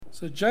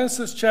So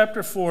Genesis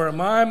chapter 4,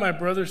 am I my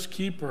brother's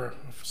keeper?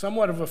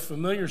 Somewhat of a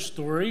familiar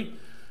story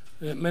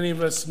that many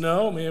of us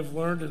know, may have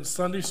learned in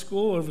Sunday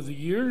school over the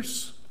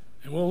years.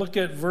 And we'll look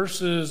at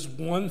verses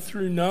 1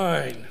 through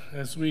 9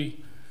 as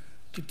we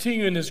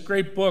continue in this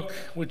great book,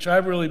 which I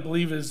really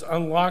believe is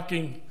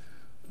unlocking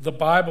the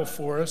Bible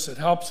for us. It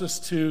helps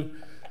us to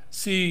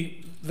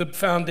see the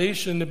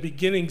foundation, the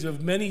beginnings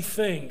of many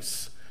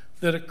things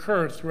that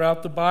occur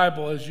throughout the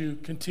Bible as you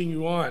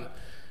continue on.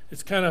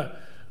 It's kind of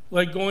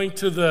like going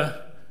to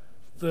the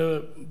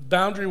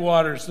boundary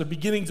waters, the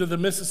beginnings of the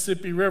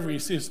Mississippi River. You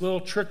see this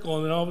little trickle,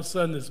 and then all of a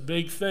sudden this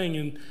big thing.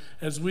 And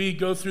as we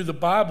go through the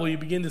Bible, you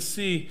begin to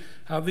see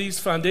how these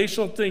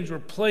foundational things were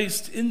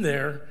placed in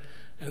there,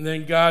 and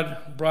then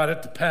God brought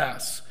it to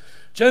pass.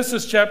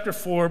 Genesis chapter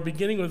 4,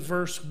 beginning with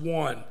verse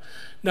 1.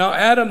 Now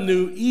Adam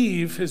knew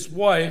Eve, his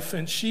wife,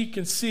 and she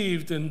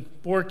conceived and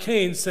bore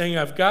Cain, saying,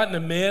 I've gotten a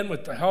man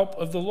with the help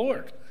of the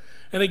Lord.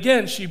 And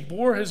again she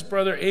bore his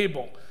brother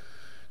Abel.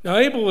 Now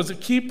Abel was a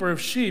keeper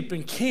of sheep,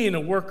 and Cain a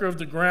worker of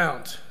the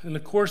ground. In the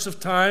course of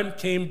time,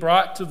 Cain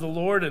brought to the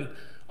Lord an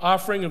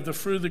offering of the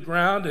fruit of the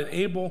ground, and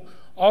Abel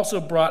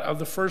also brought of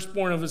the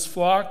firstborn of his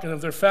flock and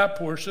of their fat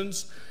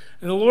portions.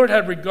 And the Lord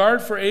had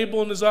regard for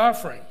Abel and his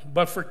offering,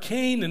 but for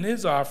Cain and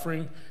his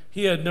offering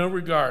he had no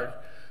regard.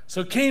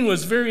 So Cain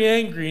was very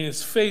angry, and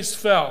his face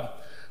fell.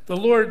 The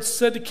Lord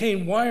said to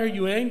Cain, Why are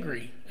you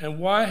angry, and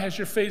why has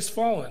your face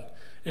fallen?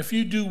 If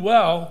you do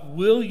well,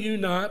 will you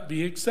not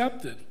be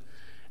accepted?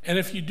 And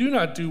if you do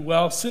not do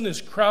well, sin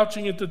is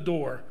crouching at the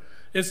door.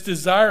 Its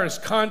desire is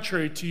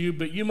contrary to you,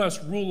 but you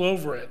must rule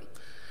over it.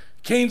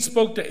 Cain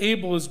spoke to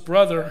Abel, his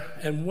brother,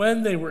 and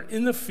when they were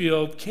in the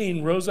field,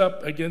 Cain rose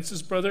up against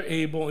his brother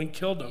Abel and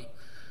killed him.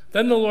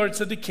 Then the Lord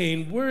said to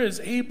Cain, Where is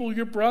Abel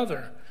your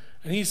brother?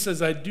 And he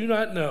says, I do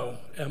not know.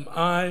 Am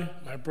I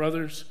my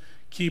brother's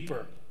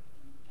keeper?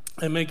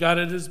 And may God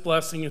add his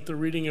blessing at the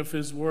reading of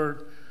his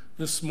word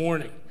this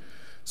morning.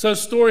 So a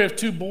story of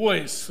two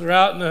boys. They're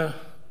out in the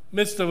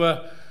midst of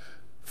a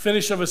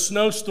finish of a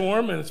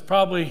snowstorm, and it's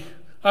probably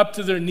up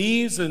to their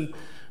knees, and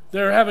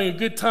they're having a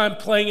good time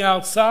playing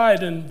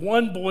outside, and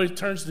one boy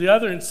turns to the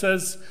other and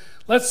says,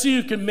 let's see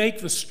who can make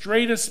the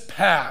straightest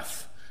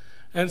path.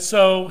 And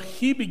so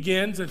he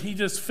begins, and he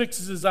just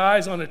fixes his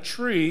eyes on a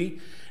tree,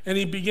 and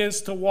he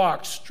begins to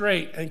walk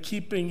straight and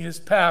keeping his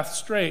path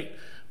straight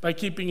by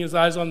keeping his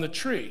eyes on the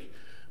tree.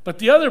 But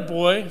the other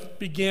boy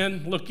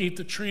began looking at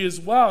the tree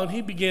as well, and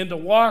he began to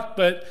walk,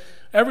 but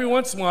every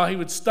once in a while he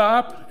would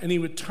stop and he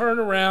would turn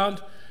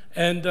around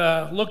and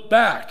look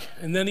back,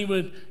 and then he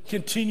would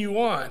continue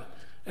on.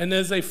 And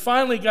as they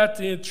finally got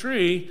to the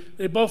tree,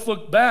 they both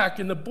looked back,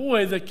 and the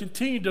boy that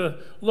continued to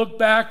look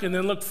back and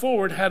then look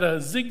forward had a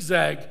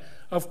zigzag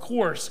of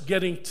course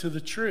getting to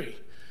the tree.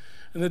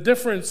 And the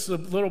difference, the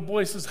little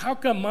boy says, how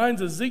come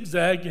mine's a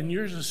zigzag and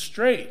yours is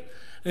straight?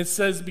 And it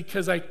says,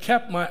 because I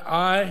kept my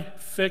eye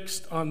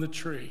fixed on the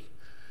tree.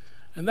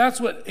 And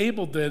that's what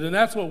Abel did, and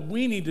that's what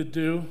we need to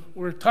do.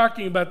 We're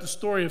talking about the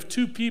story of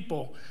two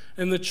people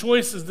and the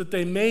choices that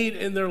they made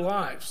in their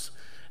lives.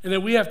 And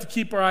that we have to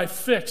keep our eye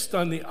fixed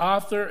on the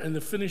author and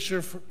the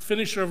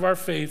finisher of our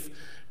faith,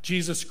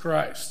 Jesus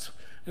Christ.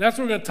 And that's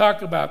what we're going to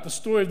talk about, the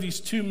story of these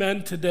two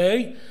men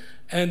today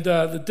and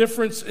the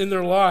difference in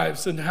their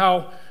lives and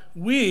how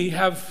we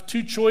have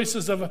two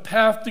choices of a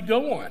path to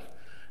go on.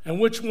 And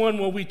which one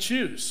will we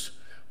choose?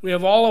 We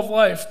have all of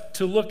life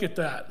to look at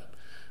that.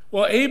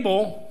 Well,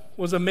 Abel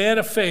was a man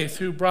of faith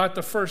who brought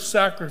the first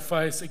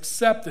sacrifice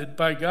accepted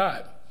by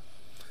God.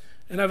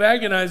 And I've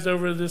agonized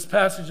over this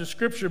passage of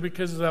Scripture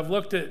because as I've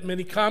looked at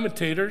many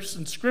commentators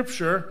in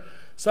Scripture,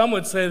 some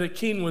would say that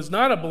Cain was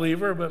not a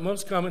believer, but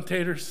most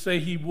commentators say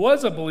he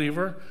was a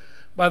believer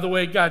by the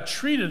way God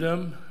treated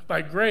him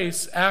by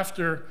grace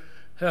after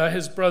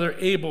his brother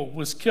Abel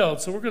was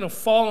killed. So we're going to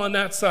fall on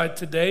that side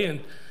today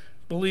and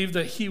believe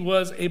that he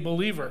was a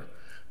believer.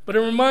 But it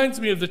reminds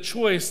me of the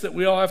choice that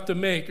we all have to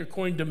make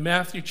according to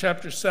Matthew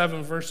chapter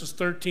 7, verses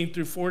 13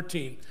 through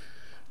 14.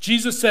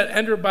 Jesus said,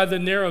 enter by the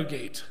narrow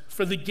gate,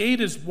 for the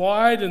gate is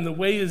wide and the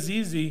way is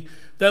easy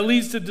that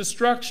leads to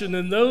destruction,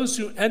 and those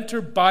who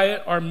enter by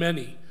it are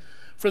many.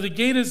 For the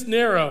gate is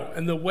narrow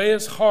and the way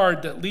is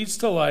hard that leads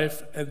to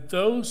life, and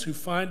those who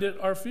find it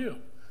are few.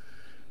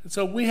 And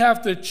so we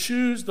have to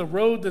choose the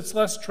road that's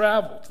less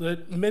traveled,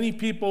 that many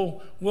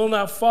people will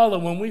not follow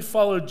when we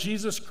follow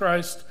Jesus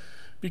Christ,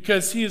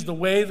 because he is the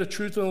way, the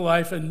truth, and the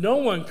life, and no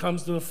one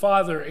comes to the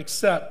Father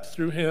except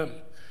through him.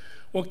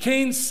 Well,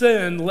 Cain's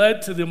sin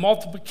led to the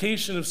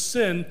multiplication of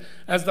sin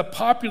as the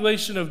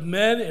population of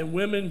men and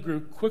women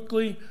grew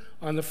quickly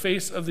on the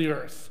face of the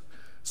earth.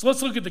 So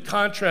let's look at the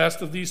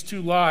contrast of these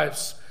two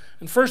lives.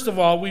 And first of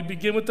all, we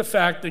begin with the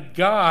fact that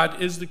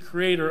God is the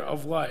creator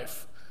of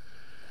life.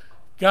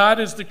 God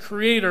is the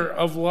creator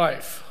of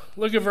life.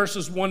 Look at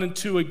verses 1 and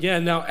 2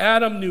 again. Now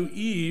Adam knew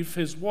Eve,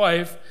 his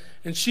wife,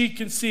 and she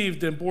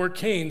conceived and bore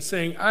Cain,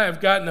 saying, I have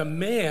gotten a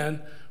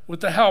man with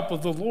the help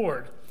of the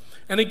Lord.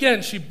 And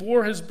again, she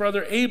bore his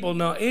brother Abel.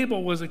 Now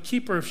Abel was a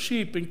keeper of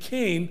sheep, and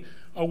Cain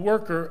a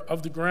worker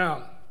of the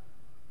ground.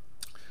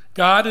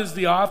 God is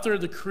the author,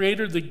 the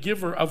creator, the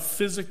giver of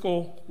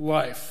physical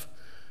life.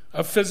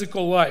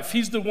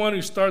 He's the one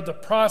who started the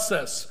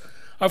process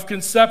of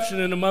conception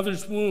in a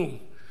mother's womb.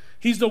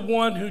 He's the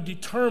one who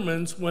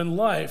determines when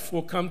life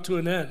will come to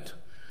an end.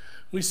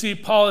 We see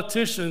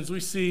politicians,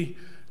 we see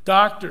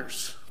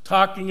doctors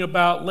talking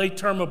about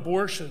late-term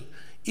abortion,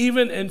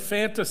 even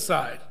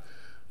infanticide.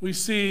 We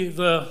see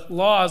the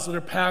laws that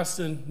are passed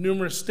in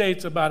numerous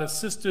states about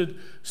assisted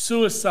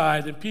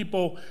suicide and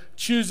people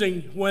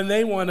choosing when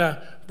they want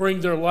to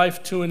bring their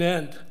life to an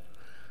end.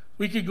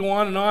 We could go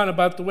on and on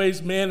about the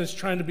ways man is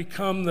trying to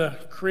become the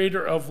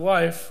creator of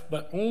life,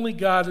 but only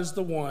God is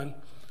the one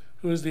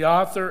who is the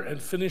author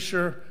and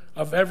finisher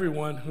of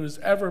everyone who is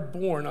ever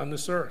born on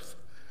this earth.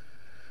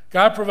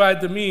 God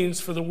provided the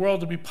means for the world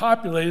to be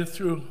populated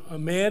through a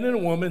man and a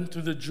woman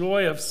through the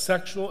joy of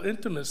sexual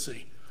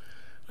intimacy.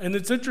 And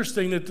it's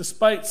interesting that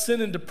despite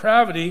sin and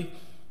depravity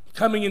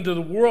coming into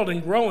the world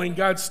and growing,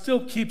 God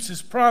still keeps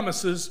his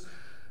promises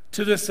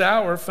to this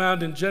hour,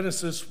 found in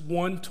Genesis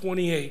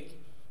 1:28.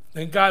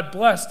 And God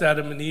blessed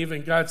Adam and Eve,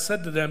 and God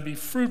said to them, "Be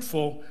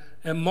fruitful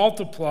and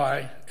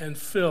multiply and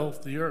fill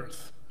the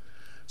earth."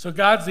 So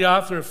God's the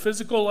author of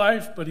physical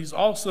life, but he's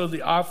also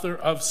the author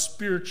of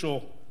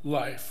spiritual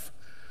life.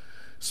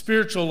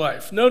 Spiritual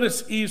life.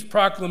 Notice Eve's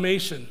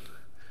proclamation.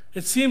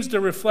 It seems to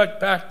reflect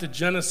back to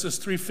Genesis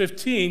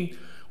 3:15,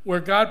 where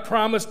God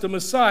promised a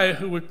Messiah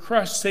who would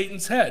crush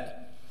Satan's head.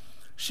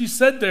 She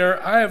said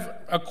there, "I have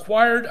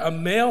acquired a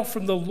male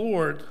from the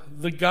Lord,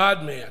 the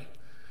God-man."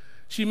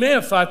 She may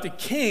have thought that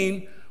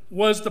Cain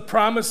was the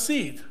promised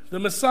seed, the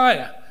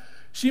Messiah.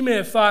 She may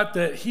have thought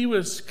that he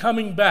was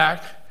coming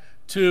back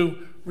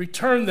to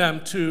return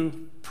them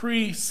to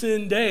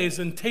pre-sin days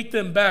and take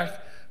them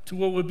back to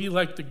what would be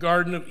like the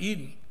Garden of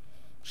Eden.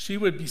 She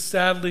would be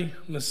sadly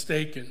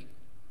mistaken.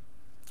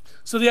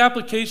 So the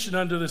application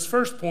under this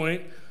first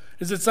point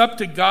is it's up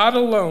to God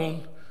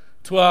alone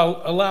to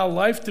allow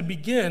life to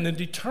begin and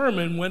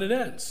determine when it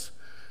ends.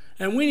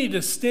 And we need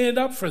to stand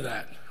up for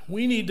that.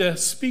 We need to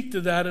speak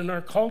to that in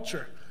our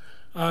culture.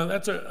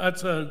 That's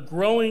a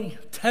growing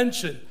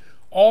tension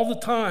all the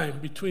time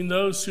between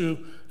those who,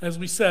 as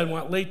we said,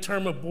 want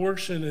late-term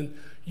abortion and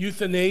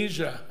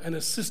euthanasia and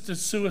assisted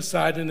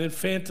suicide and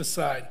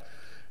infanticide.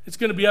 It's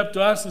going to be up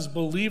to us as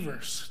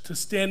believers to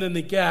stand in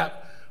the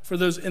gap for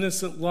those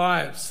innocent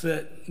lives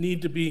that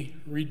need to be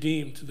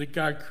redeemed, that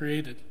God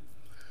created.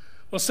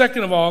 Well,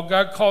 second of all,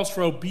 God calls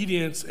for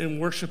obedience in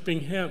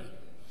worshiping him.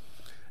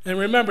 And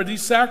remember,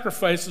 these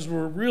sacrifices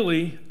were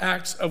really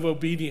acts of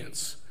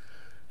obedience.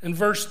 In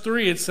verse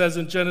 3, it says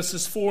in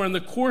Genesis 4, "In the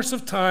course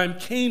of time,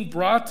 Cain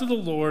brought to the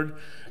Lord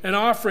an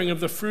offering of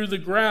the fruit of the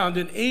ground,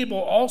 and Abel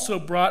also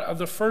brought of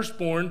the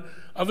firstborn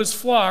of his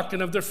flock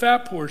and of their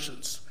fat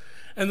portions.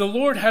 And the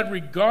Lord had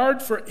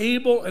regard for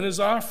Abel and his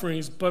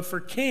offerings, but for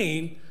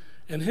Cain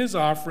and his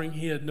offering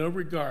he had no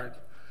regard.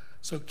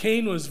 So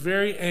Cain was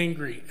very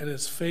angry, and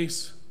his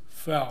face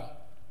fell."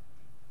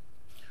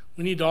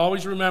 We need to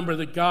always remember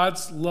that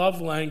God's love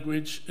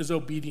language is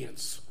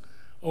obedience.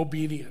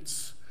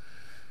 Obedience.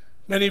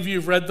 Many of you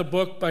have read the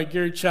book by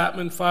Gary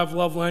Chapman, 5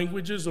 Love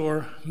Languages,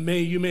 or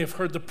you may have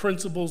heard the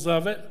principles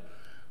of it.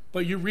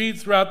 But you read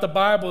throughout the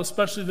Bible,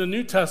 especially the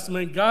New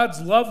Testament,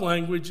 God's love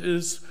language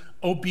is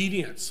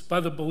obedience by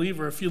the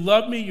believer. "If you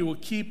love me, you will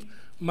keep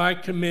my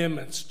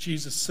commandments,"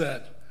 Jesus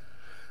said.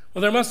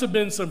 Well, there must have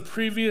been some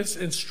previous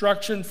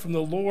instruction from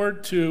the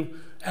Lord to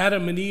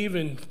Adam and Eve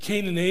and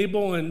Cain and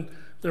Abel and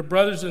their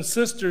brothers and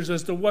sisters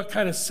as to what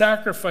kind of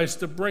sacrifice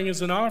to bring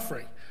as an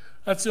offering.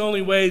 That's the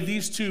only way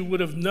these two would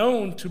have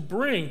known to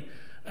bring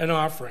an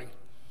offering.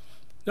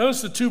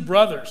 Notice the two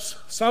brothers.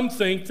 Some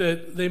think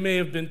that they may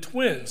have been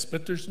twins,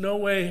 but there's no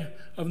way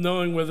of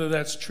knowing whether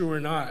that's true or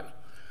not.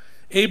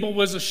 Abel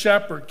was a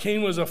shepherd.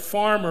 Cain was a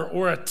farmer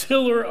or a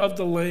tiller of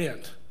the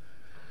land.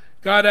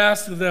 God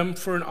asked them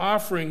for an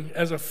offering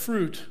as a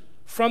fruit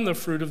from the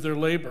fruit of their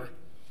labor.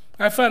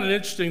 I find it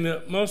interesting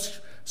that most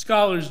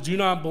scholars do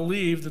not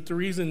believe that the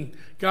reason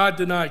God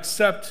did not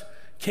accept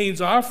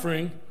Cain's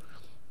offering,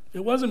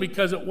 it wasn't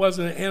because it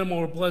wasn't an animal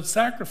or blood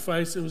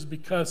sacrifice, it was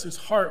because his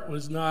heart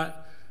was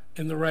not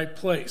in the right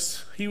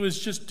place. He was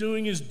just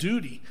doing his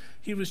duty.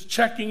 He was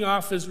checking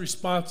off his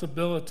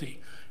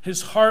responsibility.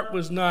 His heart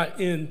was not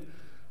in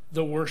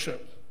the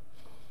worship.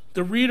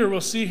 The reader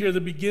will see here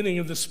the beginning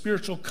of the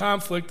spiritual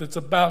conflict that's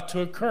about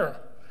to occur.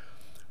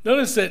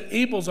 Notice that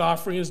Abel's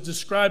offering is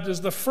described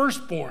as the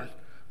firstborn,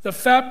 the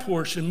fat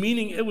portion,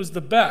 meaning it was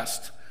the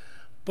best.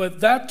 But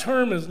that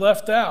term is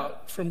left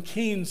out from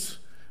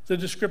the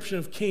description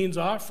of Cain's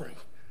offering.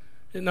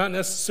 It not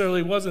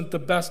necessarily wasn't the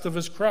best of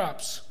his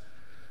crops.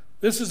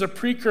 This is a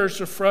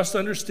precursor for us to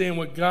understand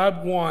what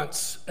God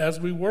wants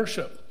as we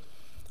worship.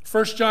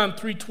 1 John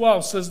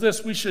 3:12 says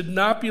this, "We should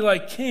not be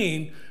like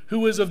Cain, who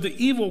was of the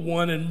evil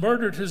one and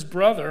murdered his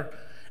brother."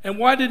 And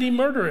why did he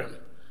murder him?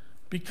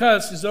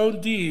 Because his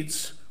own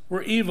deeds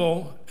were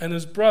evil and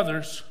his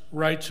brother's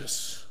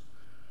righteous.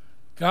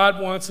 God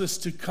wants us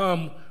to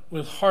come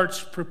with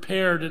hearts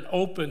prepared and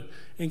open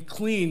and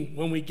clean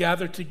when we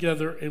gather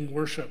together in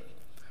worship.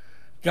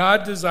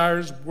 God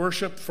desires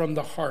worship from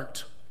the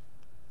heart.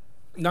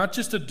 Not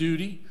just a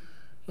duty,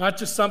 not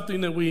just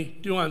something that we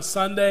do on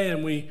Sunday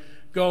and we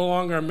go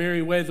along our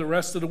merry way the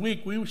rest of the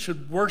week. We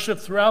should worship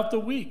throughout the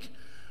week.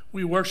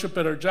 We worship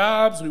at our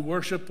jobs. We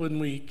worship when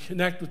we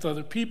connect with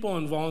other people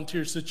in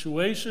volunteer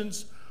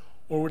situations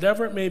or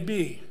whatever it may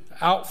be.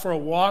 Out for a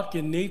walk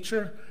in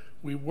nature,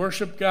 we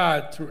worship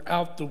God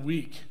throughout the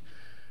week.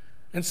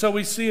 And so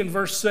we see in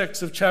verse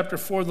 6 of chapter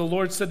 4, the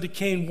Lord said to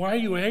Cain, "Why are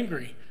you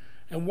angry?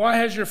 And why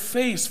has your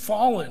face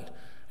fallen?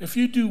 If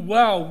you do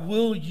well,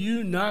 will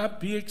you not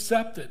be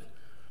accepted?"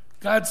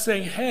 God's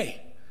saying,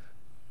 hey,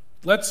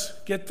 let's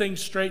get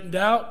things straightened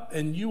out,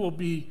 and you will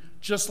be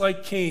just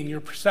like Cain.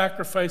 Your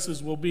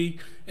sacrifices will be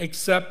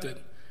accepted.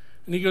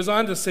 And he goes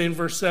on to say in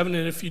verse 7,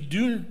 "And if you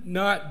do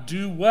not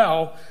do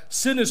well,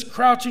 sin is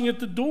crouching at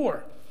the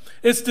door.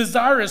 Its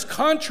desire is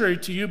contrary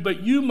to you,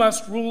 but you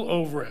must rule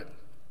over it."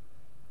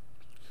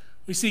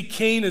 We see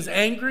Cain is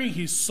angry,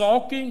 he's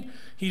sulking,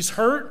 he's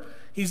hurt,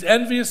 he's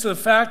envious of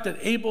the fact that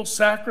Abel's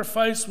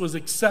sacrifice was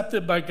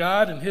accepted by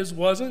God and his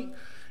wasn't.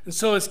 And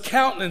so his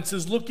countenance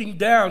is looking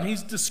down,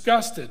 he's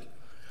disgusted.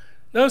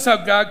 Notice how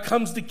God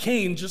comes to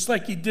Cain just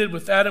like he did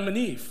with Adam and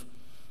Eve.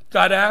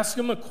 God asks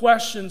him a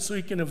question so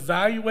he can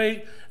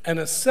evaluate and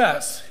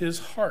assess his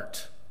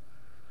heart.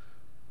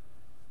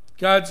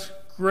 God's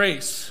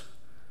grace,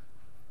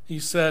 he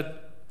said,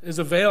 is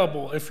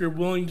available if you're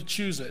willing to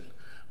choose it.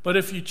 But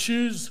if you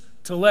choose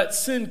to let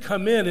sin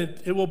come in,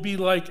 it will be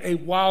like a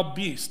wild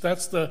beast.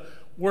 That's the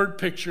word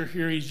picture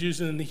here he's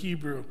using in the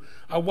Hebrew.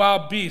 A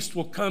wild beast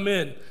will come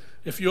in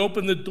if you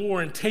open the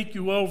door and take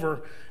you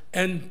over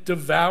and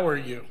devour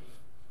you.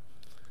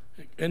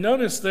 And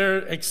notice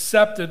they're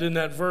accepted in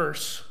that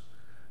verse.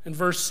 In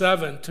verse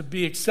 7, to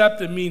be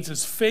accepted means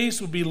his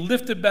face will be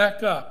lifted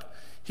back up.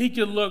 He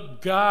could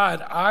look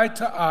God eye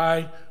to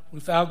eye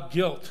without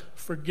guilt,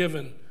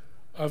 forgiven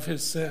of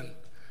his sin.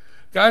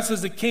 God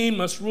says that Cain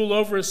must rule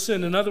over his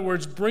sin. In other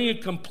words, bring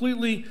it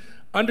completely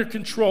under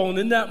control. And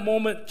in that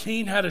moment,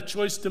 Cain had a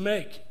choice to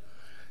make.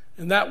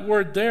 And that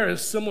word there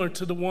is similar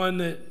to the one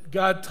that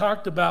God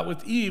talked about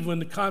with Eve when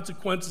the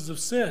consequences of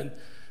sin,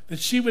 that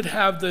she would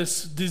have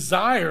this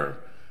desire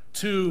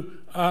to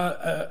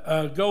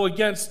go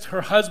against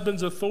her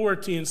husband's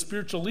authority and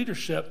spiritual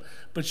leadership,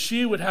 but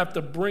she would have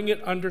to bring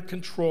it under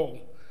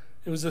control.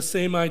 It was the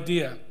same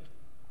idea.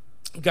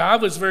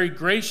 God was very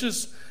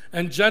gracious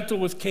and gentle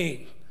with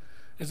Cain.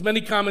 As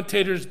many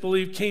commentators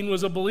believe, Cain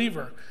was a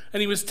believer,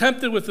 and he was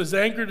tempted with his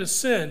anger to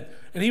sin,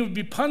 and he would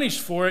be punished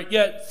for it,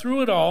 yet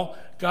through it all,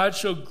 God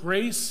showed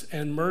grace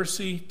and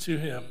mercy to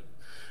him.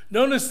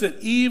 Notice that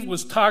Eve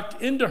was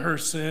talked into her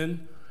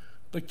sin,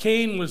 but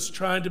Cain was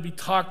trying to be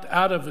talked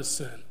out of his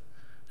sin,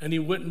 and he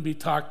wouldn't be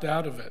talked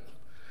out of it.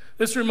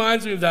 This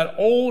reminds me of that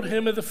old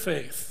hymn of the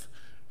faith,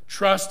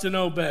 trust and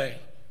obey.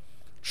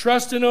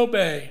 Trust and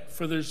obey,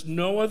 for there's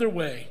no other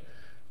way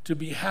to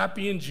be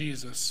happy in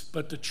Jesus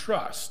but to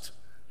trust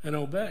and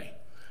obey,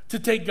 to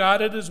take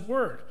God at his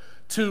word,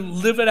 to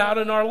live it out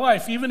in our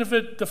life, even if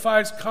it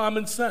defies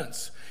common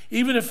sense,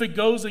 even if it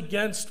goes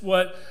against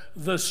what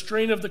the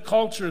strain of the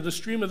culture, the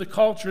stream of the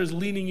culture is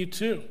leading you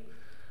to.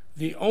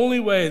 The only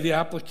way, the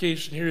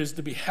application here is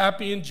to be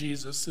happy in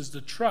Jesus, is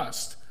to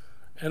trust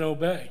and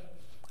obey.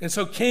 And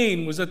so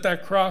Cain was at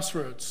that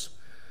crossroads.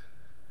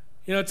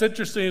 You know, it's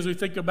interesting as we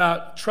think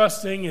about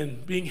trusting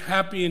and being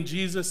happy in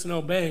Jesus and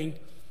obeying.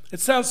 It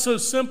sounds so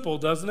simple,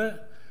 doesn't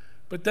it?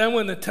 But then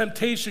when the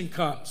temptation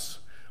comes,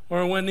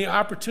 or when the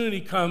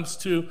opportunity comes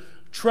to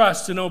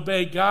trust and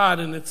obey God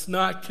and it's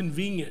not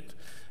convenient,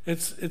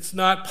 it's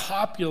not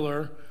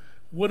popular,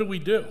 what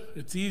do?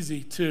 It's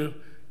easy to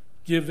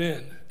give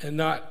in and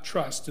not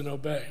trust and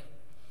obey.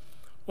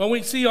 Well,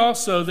 we see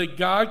also that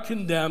God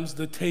condemns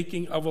the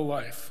taking of a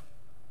life.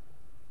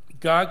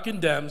 God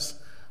condemns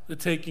the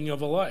taking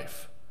of a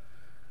life.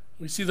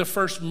 We see the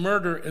first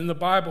murder in the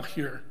Bible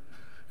here.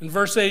 In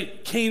verse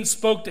 8, Cain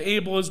spoke to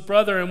Abel, his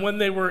brother, and when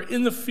they were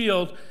in the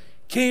field,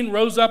 Cain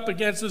rose up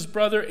against his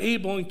brother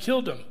Abel and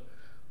killed him.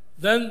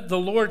 Then the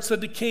Lord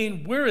said to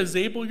Cain, "Where is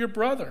Abel your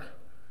brother?"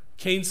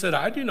 Cain said,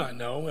 "I do not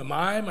know. Am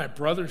I my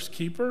brother's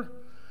keeper?"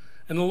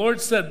 And the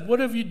Lord said, "What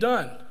have you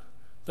done?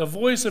 The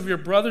voice of your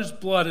brother's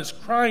blood is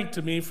crying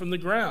to me from the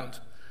ground.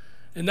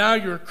 And now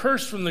you are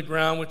cursed from the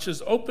ground, which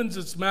has opened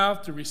its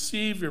mouth to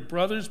receive your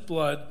brother's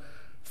blood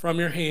from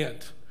your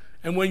hand.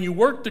 And when you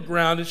work the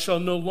ground, it shall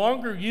no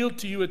longer yield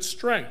to you its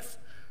strength.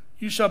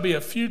 You shall be a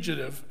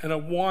fugitive and a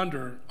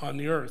wanderer on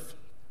the earth."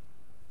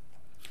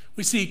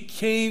 We see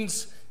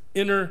Cain's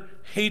inner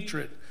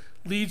hatred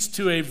leads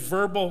to a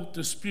verbal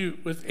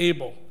dispute with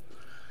Abel.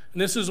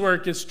 And this is where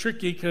it gets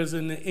tricky, because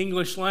in the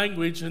English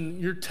language, in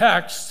your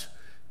text,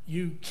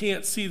 you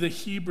can't see the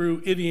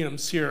Hebrew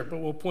idioms here, but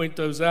we'll point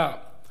those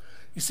out.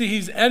 You see,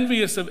 he's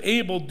envious of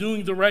Abel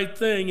doing the right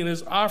thing and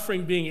his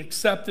offering being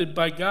accepted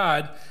by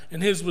God,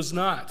 and his was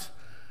not.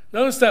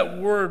 Notice that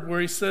word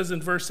where he says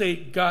in verse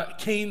 8,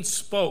 Cain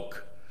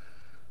spoke.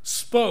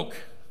 Spoke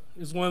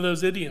is one of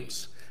those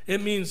idioms.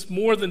 It means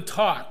more than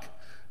talk.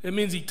 It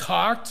means he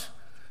talked,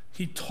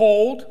 he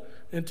told,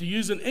 and to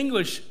use an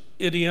English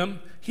idiom,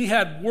 he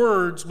had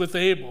words with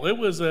Abel. It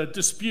was a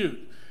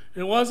dispute.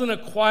 It wasn't a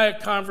quiet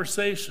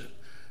conversation.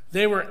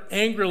 They were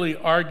angrily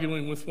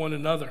arguing with one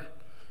another.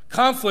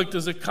 Conflict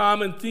is a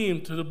common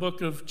theme to the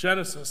book of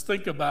Genesis.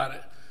 Think about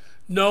it.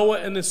 Noah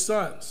and his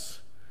sons.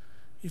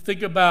 You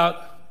think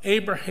about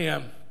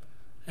Abraham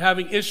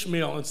having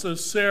Ishmael, and so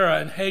Sarah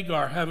and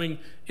Hagar having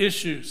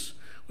issues.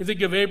 We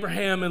think of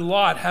Abraham and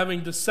Lot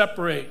having to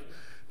separate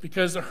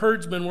because the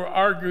herdsmen were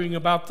arguing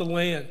about the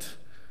land.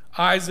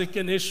 Isaac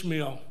and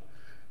Ishmael,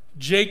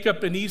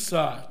 Jacob and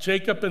Esau,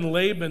 Jacob and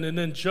Laban, and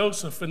then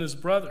Joseph and his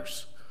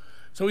brothers.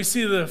 So we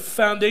see the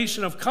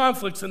foundation of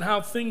conflicts and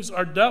how things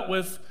are dealt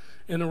with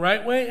in the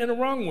right way and the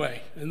wrong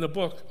way in the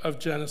book of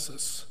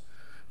Genesis.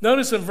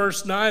 Notice in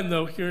verse 9,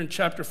 though, here in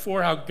chapter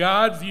 4, how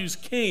God views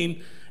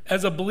Cain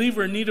as a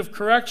believer in need of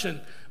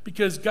correction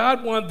because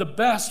God wanted the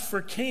best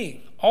for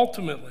Cain,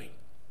 ultimately.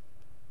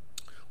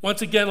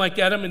 Once again, like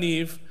Adam and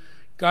Eve,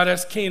 God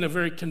asked Cain a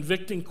very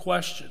convicting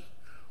question.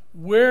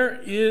 Where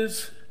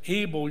is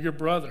Abel, your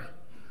brother?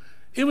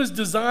 It was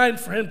designed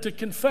for him to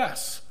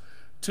confess,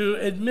 to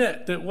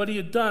admit that what he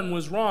had done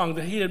was wrong,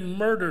 that he had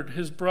murdered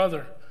his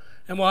brother.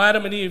 And while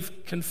Adam and Eve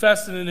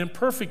confessed in an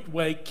imperfect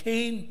way,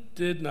 Cain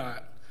did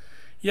not.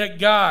 Yet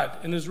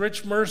God, in his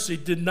rich mercy,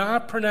 did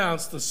not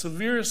pronounce the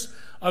severest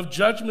of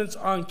judgments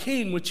on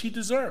Cain, which he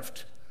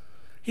deserved.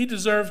 He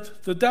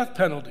deserved the death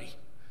penalty.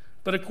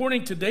 But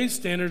according to today's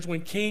standards,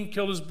 when Cain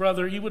killed his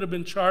brother, he would have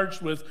been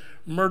charged with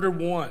murder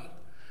 1.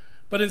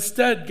 But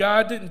instead,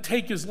 God didn't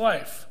take his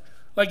life,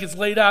 like it's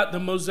laid out in the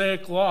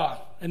Mosaic Law.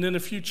 And then a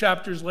few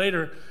chapters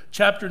later,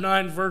 chapter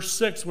 9, verse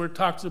 6, where it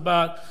talks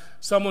about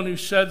someone who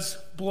sheds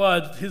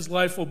blood, his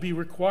life will be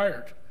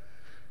required.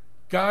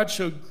 God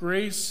showed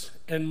grace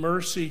and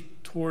mercy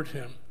toward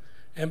him.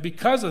 And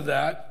because of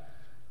that,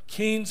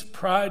 Cain's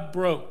pride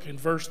broke in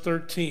verse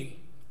 13.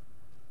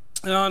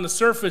 And on the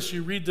surface,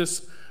 you read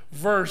this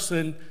verse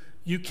and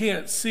you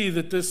can't see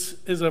that this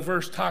is a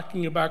verse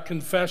talking about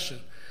confession.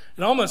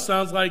 It almost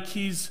sounds like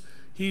he's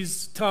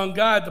telling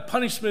God the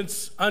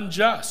punishment's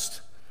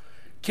unjust.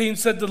 Cain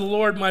said to the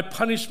Lord, "My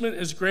punishment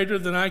is greater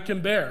than I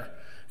can bear.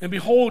 And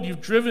behold,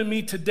 you've driven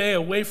me today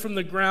away from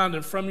the ground,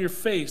 and from your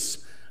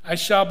face I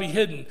shall be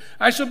hidden.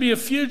 I shall be a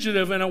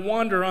fugitive and a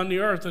wanderer on the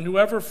earth, and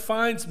whoever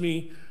finds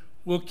me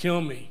will kill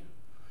me."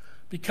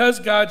 Because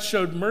God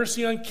showed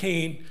mercy on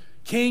Cain,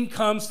 Cain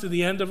comes to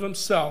the end of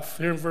himself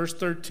here in verse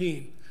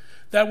 13.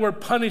 That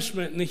word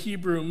punishment in the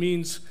Hebrew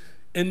means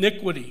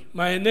iniquity,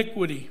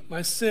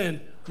 my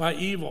sin, my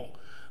evil.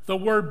 The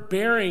word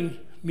bearing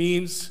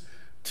means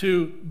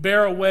to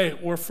bear away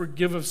or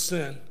forgive of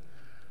sin.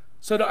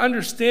 So to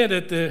understand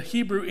it, the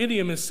Hebrew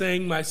idiom is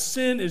saying, my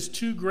sin is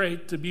too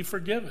great to be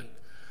forgiven.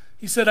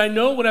 He said, I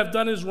know what I've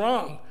done is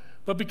wrong,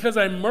 but because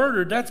I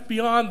murdered, that's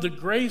beyond the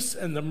grace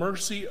and the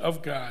mercy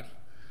of God.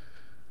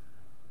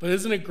 But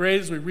isn't it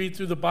great as we read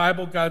through the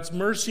Bible, God's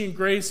mercy and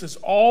grace is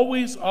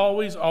always,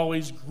 always,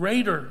 always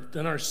greater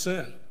than our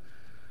sin.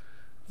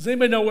 Does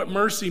anybody know what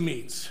mercy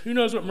means? Who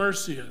knows what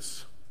mercy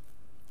is?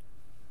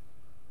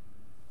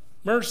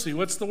 Mercy,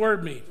 what's the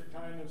word mean? It's a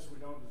kindness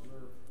we don't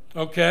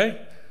deserve.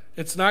 Okay.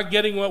 It's not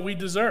getting what we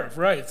deserve,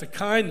 right? It's a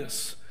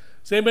kindness.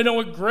 Does anybody know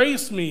what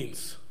grace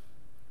means?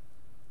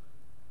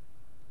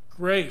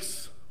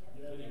 Grace.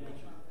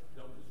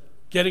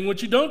 Getting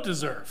what you don't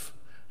deserve.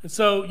 And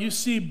so you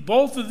see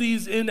both of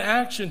these in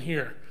action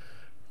here.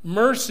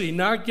 Mercy,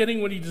 not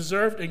getting what he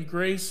deserved, and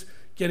grace,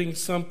 getting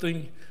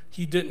something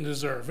he didn't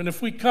deserve. And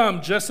if we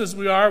come just as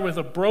we are with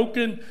a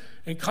broken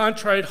and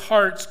contrite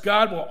hearts,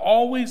 God will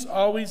always,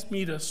 always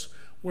meet us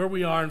where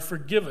we are and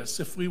forgive us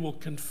if we will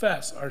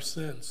confess our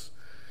sins.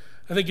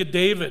 I think of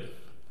David.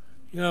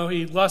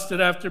 He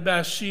lusted after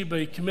Bathsheba.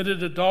 He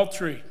committed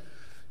adultery.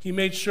 He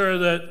made sure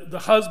that the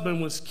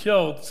husband was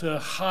killed to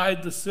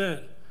hide the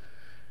sin.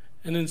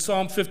 And in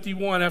Psalm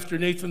 51, after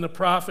Nathan the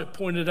prophet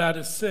pointed out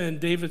his sin,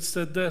 David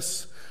said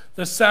this,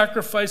 "The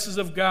sacrifices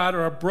of God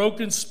are a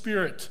broken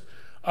spirit,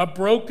 a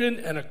broken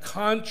and a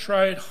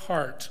contrite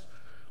heart.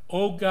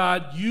 O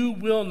God, you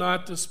will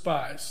not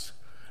despise."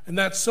 And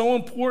that's so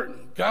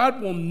important.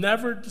 God will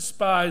never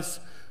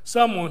despise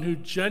someone who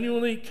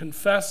genuinely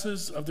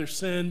confesses of their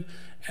sin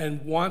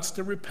and wants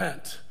to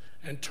repent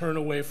and turn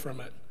away from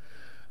it.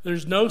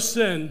 There's no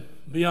sin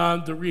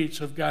beyond the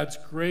reach of God's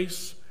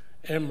grace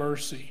and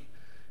mercy.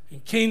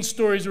 And Cain's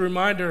story is a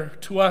reminder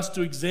to us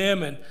to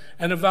examine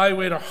and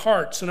evaluate our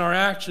hearts and our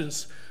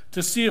actions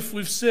to see if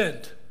we've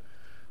sinned.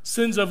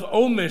 Sins of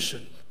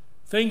omission,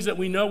 things that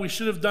we know we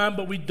should have done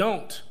but we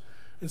don't.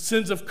 And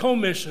sins of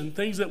commission,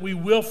 things that we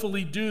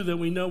willfully do that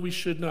we know we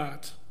should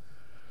not.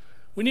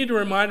 We need to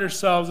remind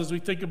ourselves as we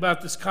think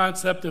about this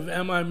concept of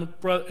am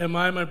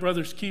I my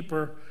brother's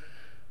keeper,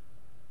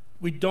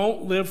 we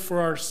don't live for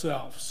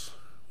ourselves.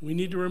 We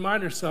need to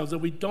remind ourselves that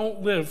we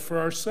don't live for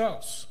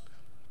ourselves.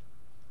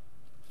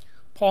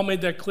 Paul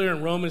made that clear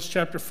in Romans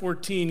chapter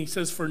 14. He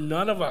says, "For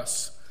none of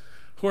us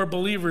who are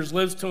believers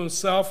lives to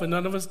himself, and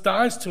none of us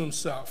dies to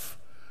himself.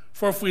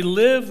 For if we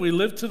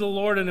live to the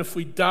Lord, and if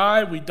we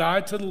die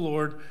to the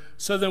Lord.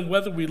 So then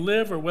whether we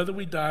live or whether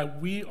we die,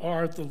 we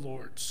are the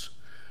Lord's."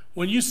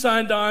 When you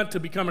signed on to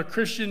become a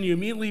Christian, you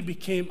immediately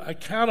became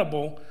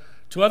accountable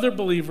to other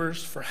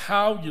believers for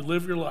how you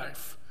live your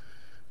life.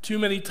 Too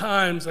many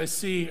times I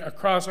see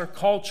across our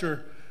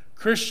culture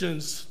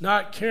Christians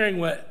not caring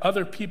what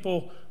other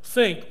people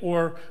think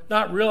or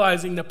not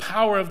realizing the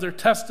power of their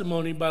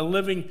testimony by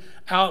living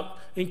out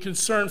in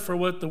concern for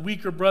what the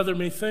weaker brother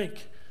may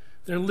think.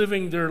 They're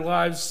living their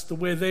lives the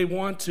way they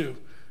want to,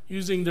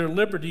 using their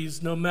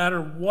liberties no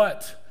matter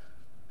what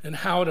and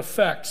how it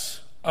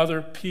affects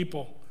other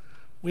people.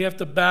 We have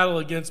to battle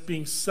against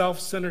being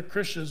self-centered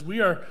Christians.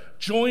 We are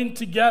joined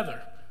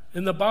together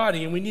in the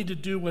body, and we need to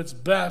do what's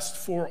best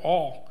for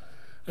all,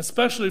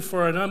 especially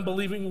for an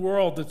unbelieving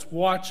world that's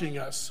watching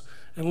us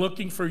and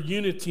looking for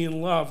unity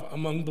and love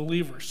among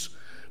believers.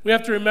 We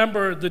have to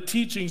remember the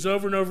teachings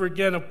over and over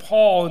again of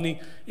Paul and the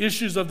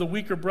issues of the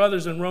weaker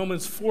brothers in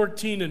Romans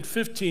 14 and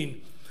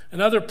 15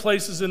 and other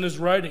places in his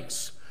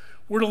writings.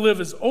 We're to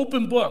live as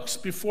open books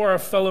before our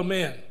fellow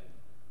man.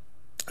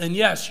 And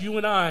yes, you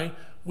and I,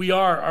 we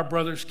are our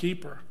brother's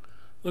keeper.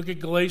 Look at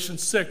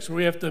Galatians 6, where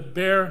we have to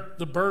bear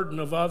the burden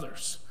of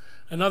others,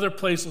 and other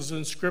places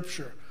in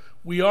Scripture.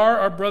 We are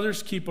our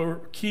brother's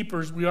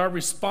keepers. We are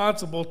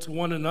responsible to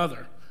one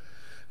another.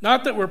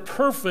 Not that we're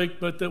perfect,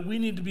 but that we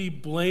need to be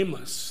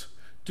blameless,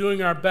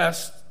 doing our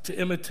best to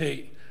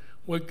imitate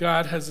what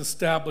God has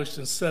established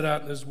and set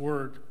out in His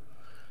Word.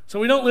 So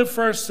we don't live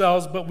for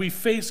ourselves, but we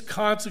face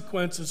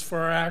consequences for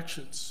our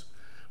actions.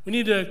 We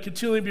need to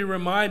continually be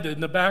reminded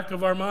in the back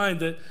of our mind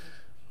that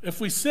if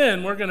we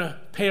sin, we're going to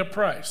pay a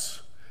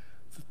price.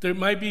 There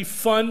might be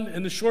fun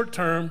in the short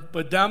term,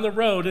 but down the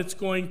road, it's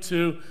going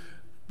to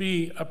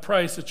be a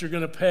price that you're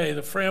going to pay.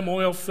 The Fram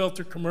oil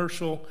filter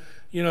commercial,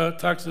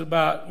 talks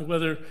about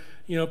whether,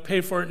 pay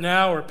for it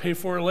now or pay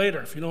for it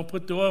later. If you don't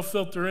put the oil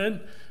filter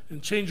in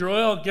and change your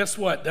oil, guess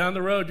what? Down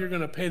the road, you're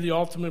going to pay the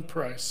ultimate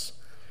price.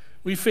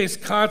 We face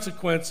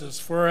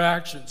consequences for our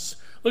actions.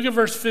 Look at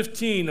verse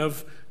 15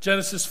 of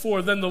Genesis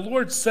 4. Then the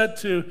Lord said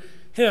to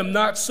him,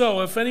 "Not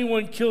so. If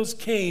anyone kills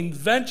Cain,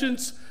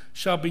 vengeance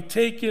shall be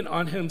taken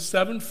on him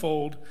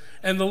sevenfold.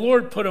 And the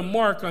Lord put a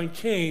mark on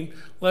Cain,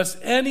 lest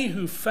any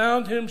who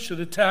found him should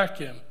attack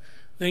him.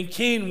 Then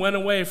Cain went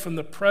away from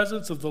the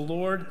presence of the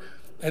Lord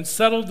and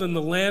settled in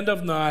the land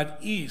of Nod,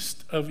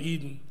 east of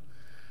Eden."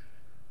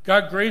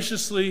 God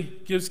graciously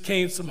gives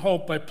Cain some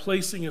hope by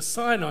placing a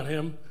sign on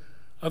him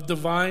of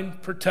divine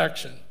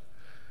protection.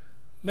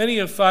 Many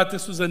have thought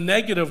this was a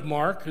negative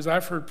mark, as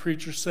I've heard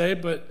preachers say,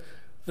 but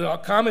the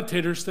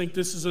commentators think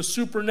this is a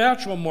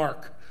supernatural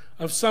mark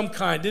of some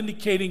kind,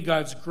 indicating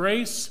God's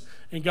grace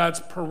and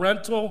God's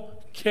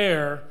parental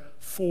care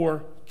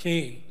for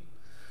Cain.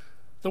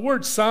 The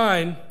word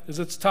sign, as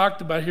it's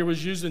talked about here,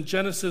 was used in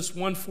Genesis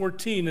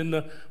 1:14 in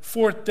the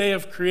fourth day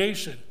of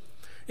creation.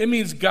 It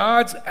means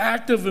God's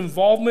active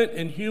involvement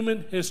in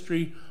human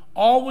history,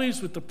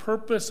 always with the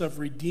purpose of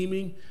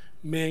redeeming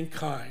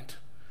mankind.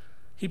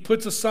 He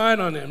puts a sign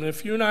on him. And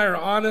if you and I are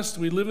honest,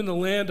 we live in the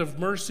land of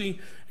mercy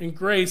and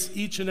grace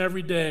each and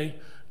every day,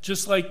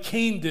 just like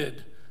Cain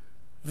did,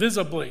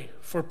 visibly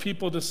for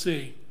people to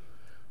see.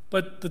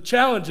 But the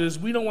challenge is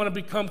we don't want to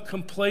become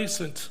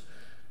complacent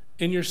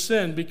in your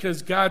sin,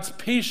 because God's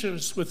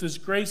patience with His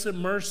grace and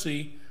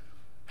mercy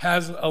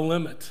has a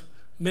limit.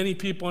 Many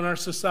people in our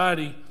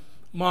society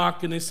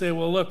mock and they say,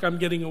 well, look, I'm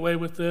getting away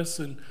with this,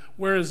 and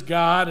where is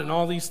God, and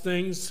all these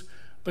things.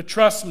 But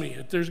trust me,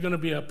 if there's going to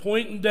be a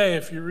point in day,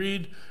 if you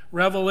read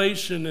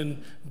Revelation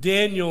and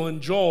Daniel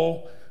and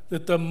Joel,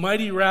 that the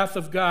mighty wrath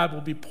of God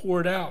will be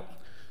poured out.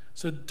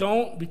 So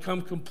don't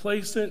become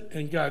complacent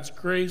in God's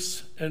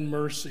grace and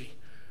mercy.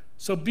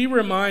 So be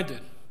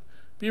reminded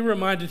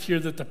here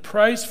that the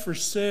price for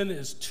sin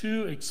is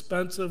too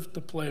expensive to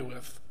play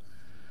with.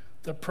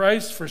 The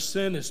price for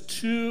sin is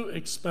too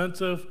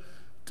expensive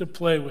to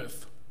play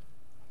with.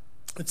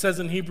 It says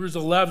in Hebrews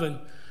 11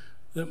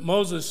 that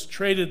Moses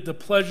traded the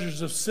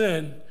pleasures of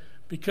sin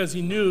because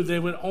he knew they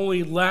would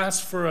only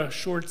last for a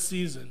short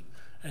season,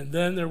 and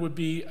then there would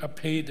be a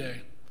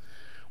payday.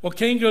 Well,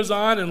 Cain goes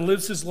on and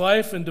lives his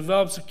life and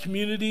develops a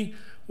community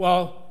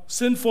while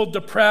sinful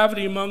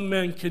depravity among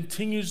men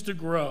continues to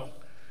grow.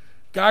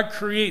 God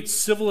creates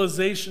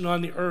civilization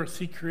on the earth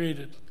He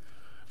created.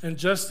 And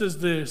just as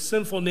the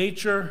sinful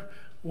nature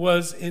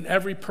was in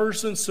every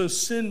person, so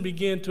sin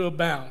began to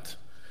abound.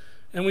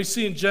 And we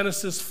see in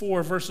Genesis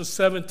 4, verses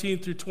 17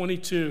 through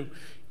 22,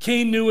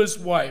 Cain knew his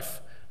wife,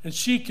 and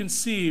she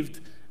conceived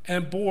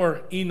and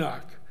bore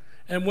Enoch.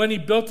 And when he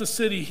built a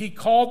city, he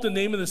called the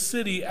name of the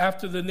city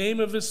after the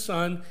name of his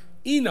son,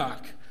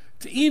 Enoch.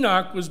 To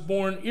Enoch was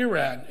born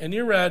Irad, and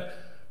Irad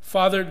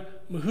fathered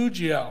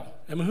Mehujael,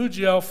 and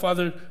Mehujael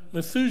fathered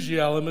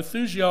Methuselah, and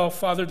Methuselah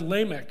fathered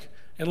Lamech.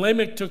 And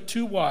Lamech took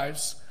two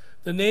wives.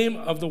 The name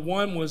of the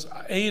one was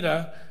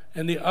Ada,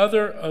 and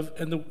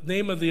the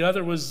name of the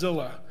other was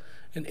Zillah.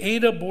 And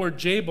Ada bore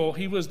Jabal.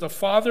 He was the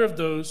father of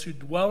those who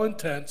dwell in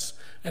tents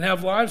and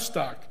have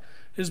livestock.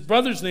 His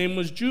brother's name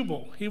was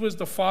Jubal. He was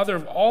the father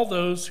of all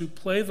those who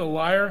play the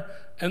lyre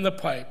and the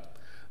pipe.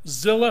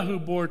 Zillah, who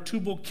bore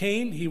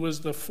Tubal-Cain, he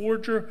was the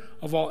forger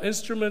of all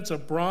instruments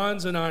of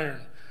bronze and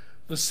iron.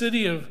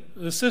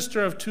 The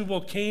sister of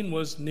Tubal-Cain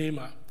was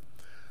Naamah.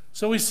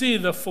 So we see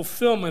the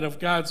fulfillment of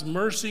God's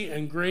mercy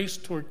and grace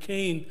toward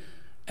Cain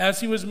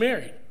as he was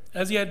married,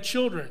 as he had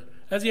children,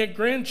 as he had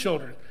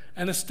grandchildren,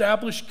 and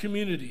established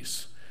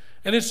communities.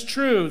 And it's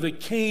true that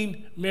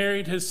Cain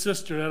married his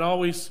sister. That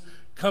always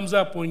comes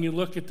up when you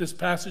look at this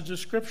passage of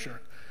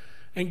Scripture.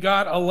 And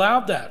God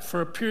allowed that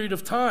for a period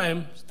of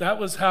time. That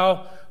was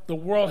how the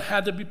world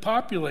had to be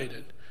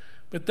populated.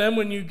 But then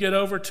when you get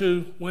over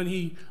to when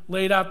he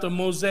laid out the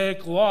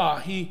Mosaic law,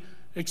 he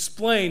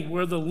explained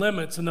where the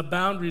limits and the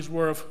boundaries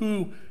were of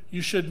who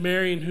you should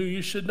marry and who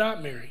you should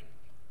not marry.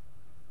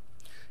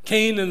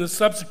 Cain and the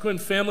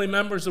subsequent family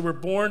members that were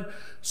born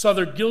saw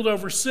their guilt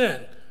over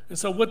sin. And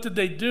so what did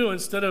they do?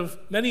 Instead of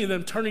many of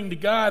them turning to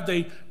God,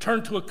 they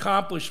turned to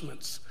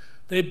accomplishments.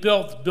 They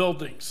built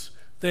buildings.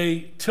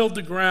 They tilled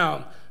the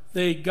ground.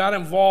 They got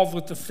involved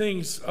with the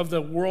things of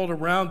the world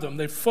around them.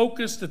 They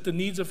focused at the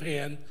needs of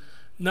hand,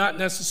 not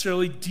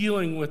necessarily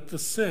dealing with the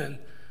sin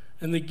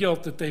and the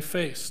guilt that they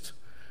faced.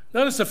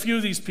 Notice a few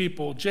of these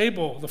people.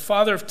 Jabal, the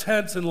father of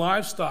tents and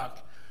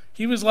livestock.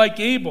 He was like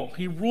Abel.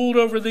 He ruled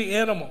over the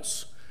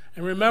animals.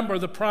 And remember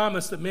the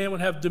promise that man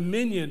would have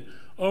dominion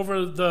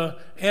over the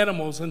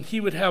animals and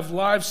he would have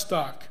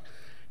livestock.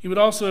 He would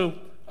also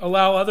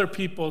allow other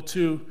people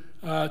to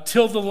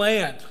till the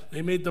land.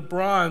 They made the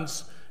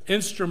bronze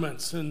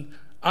instruments and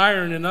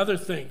iron and other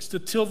things to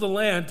till the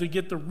land, to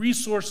get the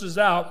resources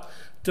out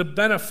to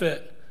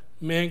benefit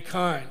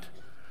mankind.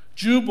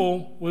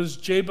 Jubal was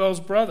Jabal's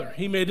brother.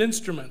 He made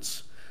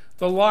instruments.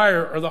 The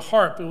lyre or the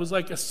harp, it was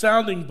like a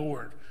sounding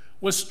board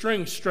with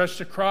strings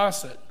stretched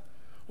across it.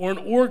 Or an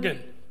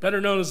organ,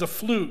 better known as a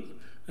flute,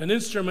 an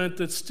instrument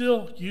that's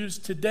still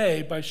used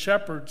today by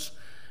shepherds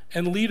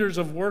and leaders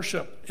of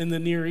worship in the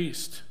Near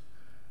East.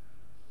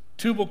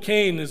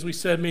 Tubal-Cain, as we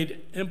said,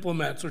 made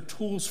implements or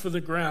tools for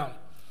the ground.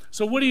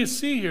 So what do you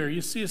see here?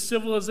 You see a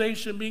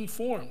civilization being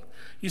formed.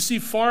 You see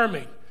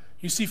farming.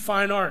 You see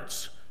fine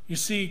arts. You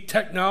see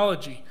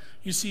technology.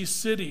 You see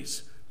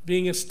cities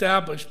being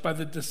established by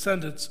the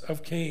descendants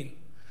of Cain.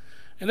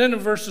 And then in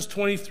verses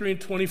 23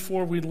 and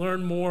 24, we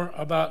learn more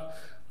about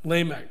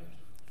Lamech.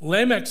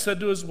 Lamech said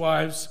to his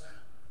wives,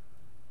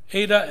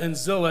 Adah and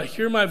Zillah,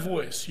 hear my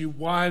voice, you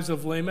wives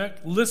of Lamech.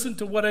 Listen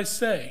to what I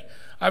say.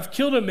 I've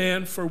killed a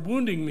man for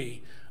wounding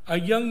me, a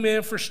young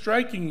man for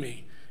striking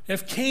me.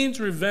 If Cain's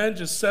revenge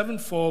is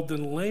sevenfold,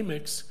 then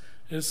Lamech's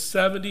is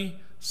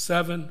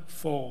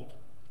 77-fold.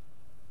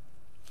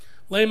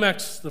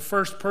 Lamech's the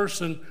first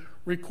person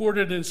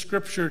recorded in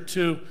Scripture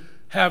to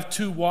have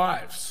two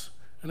wives.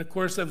 And of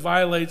course, that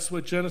violates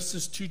what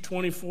Genesis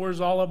 2:24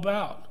 is all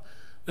about.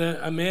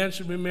 That a man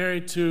should be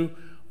married to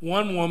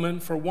one woman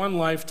for one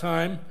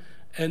lifetime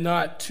and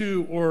not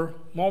two or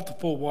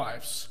multiple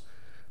wives.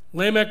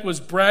 Lamech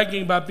was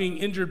bragging about being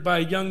injured by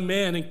a young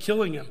man and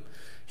killing him.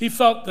 He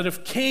felt that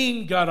if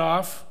Cain got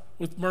off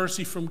with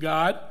mercy from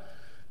God,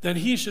 then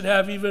he should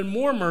have even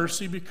more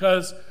mercy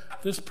because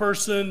this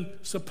person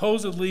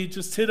supposedly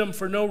just hit him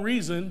for no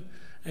reason,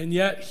 and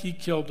yet he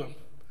killed him.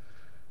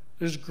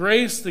 There's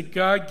grace that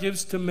God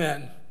gives to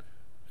men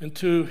and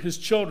to his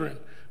children,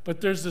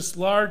 but there's this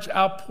large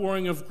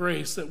outpouring of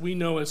grace that we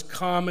know as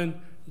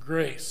common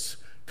grace.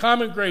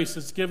 Common grace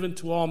is given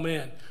to all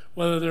men,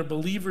 whether they're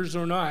believers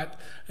or not.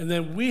 And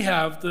then we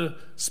have the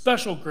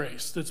special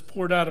grace that's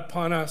poured out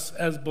upon us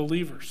as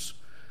believers.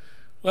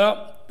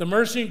 Well, the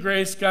mercy and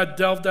grace God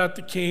dealt out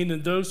to Cain,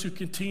 and those who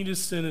continue to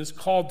sin is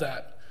called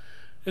that.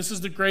 This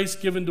is the grace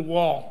given to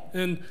all.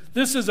 And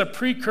this is a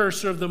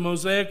precursor of the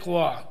Mosaic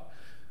law,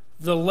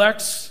 the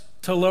lex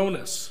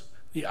talionis,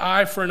 the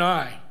eye for an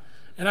eye.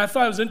 And I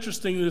thought it was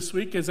interesting this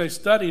week as I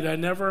studied. I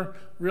never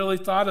really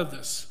thought of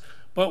this.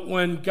 But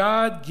when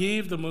God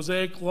gave the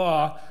Mosaic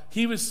law,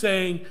 he was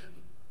saying,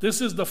 this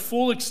is the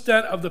full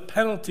extent of the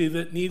penalty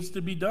that needs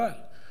to be done.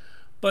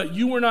 But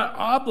you were not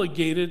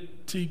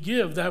obligated to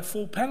give that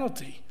full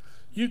penalty.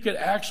 You could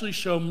actually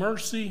show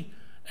mercy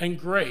and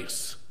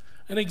grace.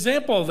 An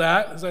example of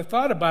that, as I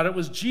thought about it,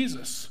 was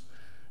Jesus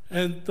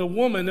and the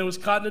woman that was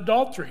caught in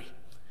adultery.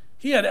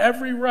 He had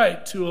every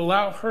right to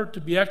allow her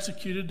to be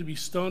executed, to be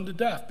stoned to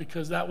death,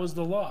 because that was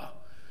the law.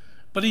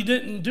 But he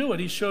didn't do it.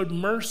 He showed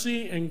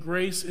mercy and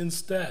grace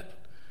instead.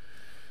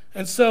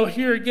 And so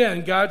here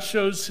again, God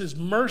shows his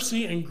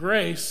mercy and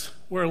grace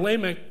where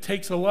Lamech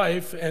takes a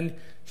life and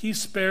he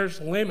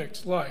spares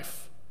Lamech's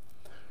life.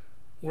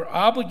 We're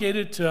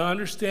obligated to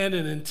understand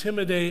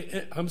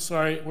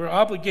and we're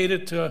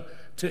obligated to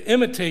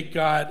imitate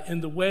God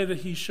in the way that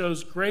he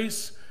shows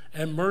grace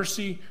and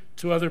mercy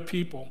to other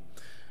people.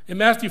 In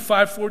Matthew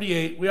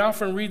 5:48, we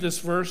often read this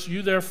verse,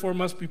 you therefore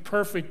must be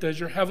perfect as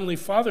your heavenly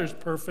Father is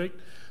perfect,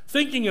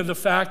 thinking of the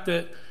fact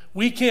that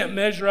we can't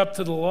measure up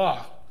to the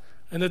law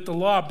and that the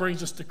law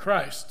brings us to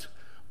Christ.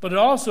 But it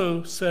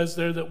also says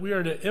there that we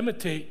are to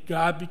imitate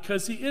God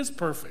because he is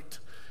perfect.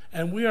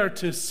 And we are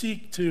to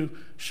seek to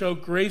show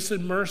grace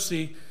and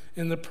mercy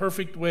in the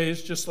perfect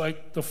ways just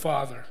like the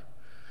Father.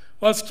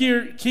 Well, it's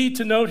key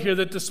to note here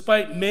that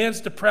despite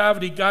man's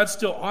depravity, God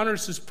still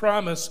honors his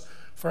promise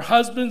for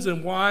husbands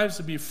and wives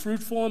to be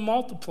fruitful and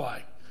multiply.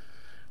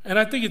 And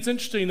I think it's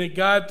interesting that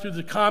God, through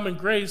the common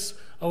grace,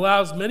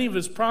 allows many of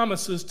his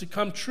promises to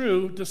come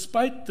true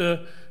despite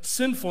the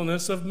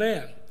sinfulness of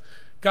man.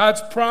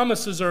 God's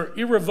promises are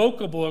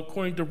irrevocable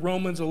according to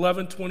Romans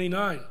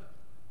 11:29.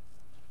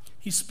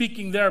 He's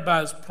speaking there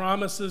about his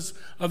promises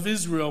of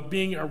Israel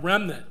being a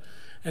remnant.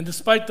 And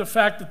despite the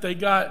fact that they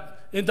got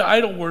into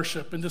idol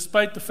worship, and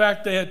despite the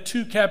fact they had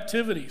 2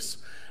 captivities,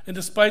 and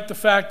despite the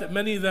fact that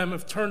many of them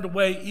have turned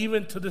away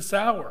even to this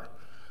hour,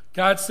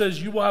 God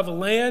says you will have a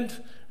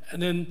land,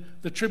 and in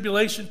the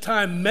tribulation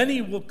time,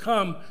 many will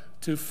come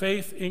to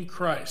faith in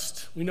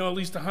Christ. We know at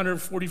least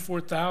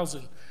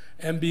 144,000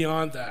 and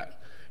beyond that.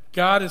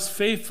 God is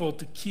faithful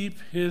to keep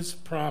his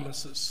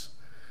promises.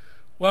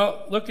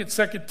 Well, look at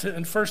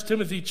 1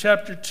 Timothy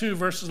chapter 2,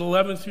 verses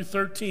 11 through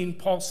 13.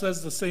 Paul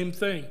says the same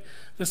thing.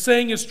 The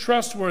saying is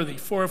trustworthy,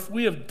 for if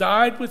we have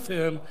died with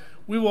him,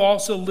 we will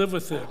also live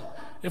with him.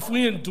 If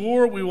we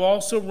endure, we will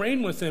also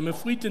reign with him.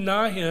 If we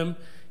deny him,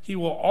 he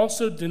will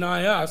also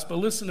deny us. But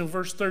listen to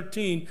verse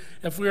 13.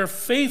 If we are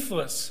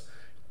faithless,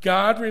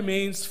 God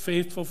remains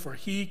faithful, for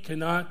he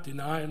cannot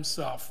deny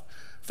himself.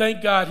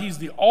 Thank God he's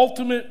the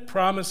ultimate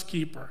promise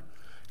keeper.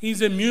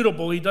 He's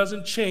immutable. He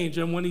doesn't change.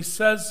 And when he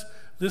says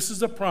this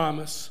is a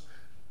promise,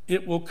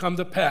 it will come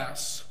to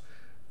pass.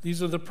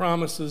 These are the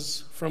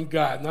promises from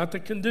God, not the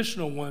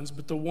conditional ones,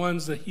 but the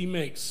ones that he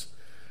makes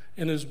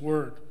in his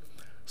word.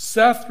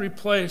 Seth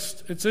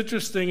replaced, it's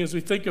interesting as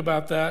we think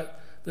about that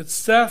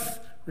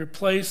Seth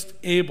replaced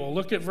Abel.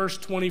 Look at verse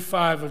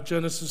 25 of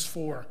Genesis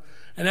 4.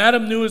 And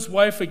Adam knew his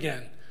wife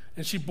again,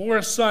 and she bore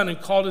a son and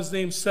called his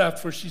name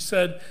Seth, for she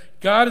said,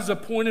 God has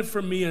appointed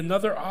for me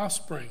another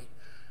offspring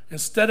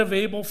instead of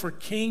Abel, for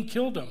Cain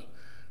killed him.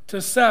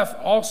 To Seth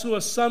also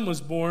a son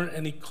was born,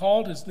 and he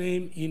called his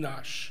name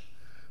Enosh.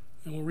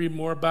 And we'll read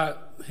more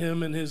about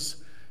him and his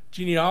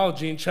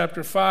genealogy in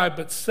chapter 5.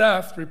 But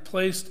Seth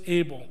replaced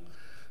Abel.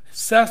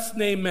 Seth's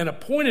name meant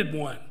appointed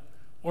one,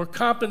 or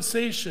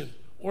compensation,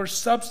 or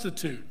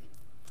substitute.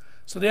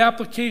 So the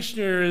application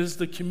here is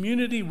the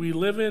community we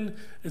live in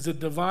is a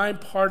divine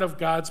part of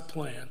God's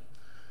plan.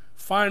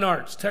 Fine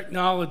arts,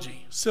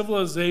 technology,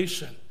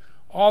 civilization,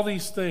 all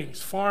these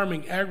things,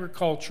 farming,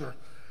 agriculture,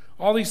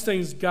 all these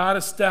things God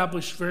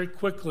established very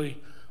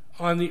quickly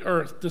on the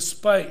earth,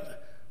 despite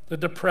the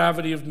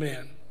depravity of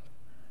man.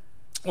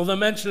 Well, the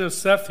mention of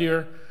Seth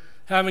here,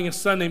 having a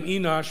son named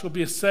Enosh, will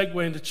be a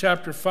segue into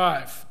chapter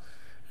 5.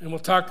 And we'll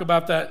talk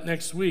about that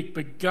next week.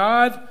 But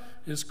God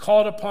is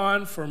called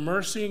upon for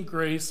mercy and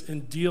grace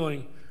in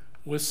dealing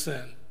with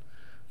sin.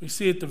 We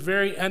see at the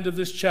very end of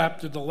this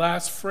chapter, the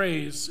last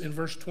phrase in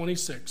verse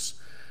 26.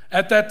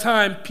 At that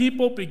time,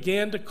 people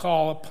began to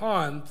call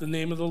upon the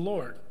name of the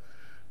Lord.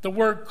 The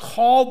word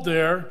called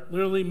there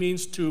literally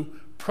means to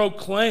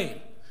proclaim.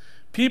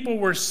 People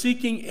were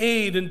seeking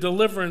aid and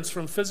deliverance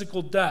from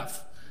physical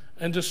death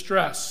and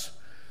distress.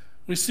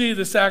 We see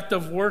this act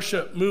of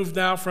worship move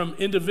now from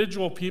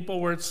individual people,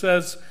 where it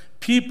says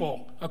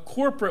people, a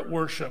corporate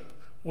worship,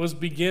 was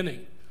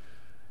beginning.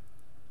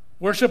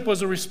 Worship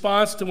was a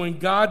response to when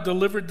God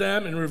delivered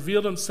them and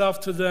revealed himself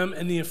to them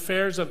in the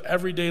affairs of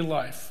everyday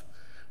life.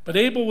 But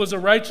Abel was a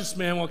righteous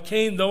man, while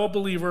Cain, though a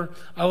believer,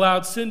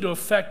 allowed sin to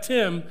affect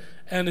him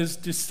and his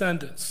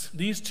descendants.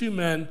 These two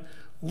men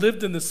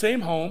lived in the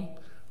same home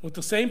with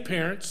the same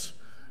parents,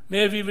 may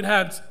have even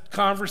had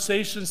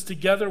conversations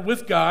together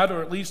with God,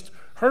 or at least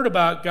heard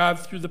about God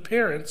through the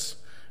parents,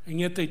 and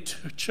yet they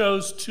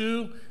chose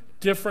 2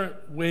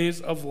 different ways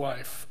of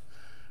life.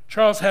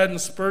 Charles Haddon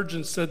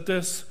Spurgeon said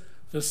this: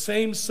 the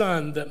same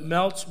sun that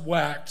melts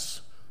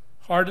wax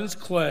hardens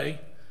clay,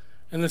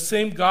 and the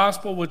same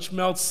gospel which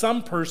melts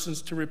some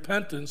persons to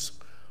repentance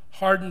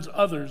hardens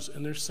others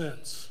in their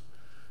sins.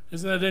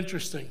 Isn't that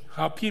interesting?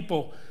 How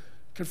people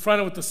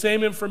confronted with the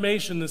same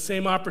information, the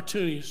same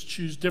opportunities,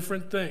 choose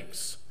different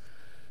things.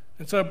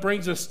 And so it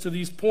brings us to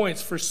these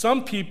points. For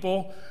some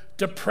people,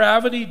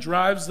 depravity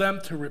drives them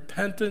to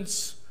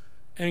repentance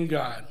and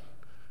God.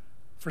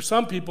 For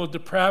some people,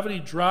 depravity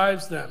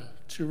drives them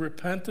to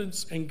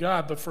repentance and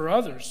God. But for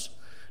others,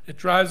 it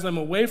drives them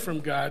away from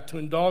God to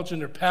indulge in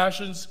their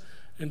passions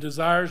and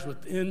desires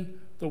within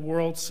the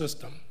world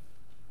system.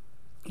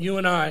 You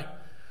and I,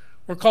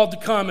 we're called to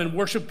come and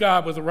worship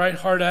God with a right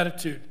heart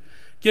attitude,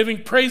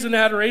 giving praise and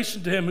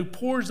adoration to him who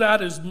pours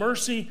out his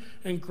mercy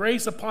and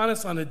grace upon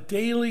us on a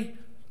daily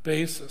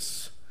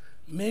basis.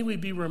 May we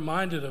be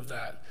reminded of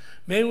that.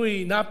 May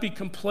we not be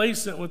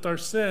complacent with our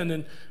sin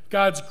and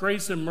God's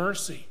grace and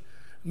mercy.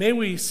 May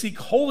we seek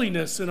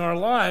holiness in our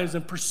lives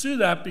and pursue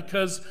that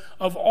because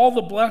of all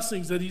the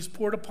blessings that he's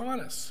poured upon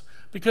us,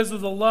 because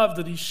of the love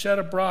that he's shed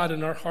abroad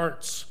in our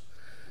hearts.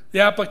 The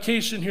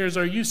application here is,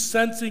 are you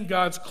sensing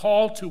God's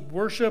call to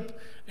worship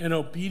and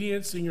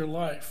obedience in your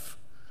life?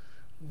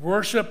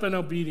 Worship and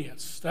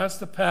obedience. That's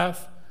the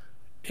path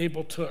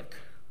Abel took.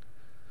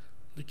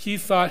 The key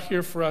thought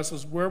here for us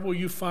is, where will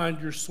you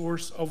find your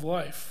source of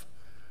life?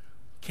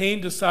 Cain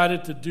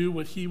decided to do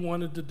what he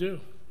wanted to do.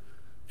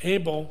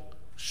 Abel,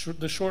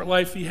 the short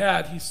life he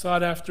had, he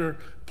sought after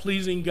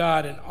pleasing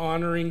God and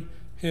honoring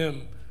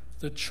him.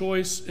 The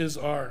choice is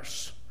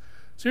ours.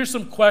 So here's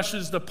some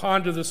questions to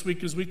ponder this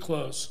week as we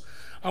close.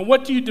 On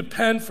what do you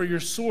depend for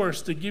your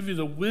source to give you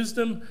the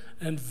wisdom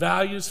and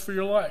values for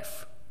your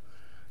life?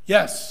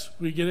 Yes,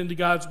 we get into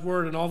God's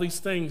word and all these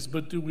things,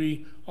 but do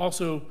we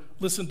also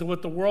listen to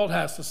what the world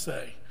has to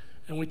say?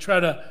 And we try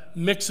to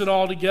mix it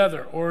all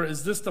together? Or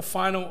is this the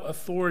final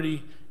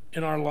authority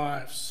in our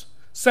lives?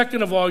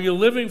 Second of all, you're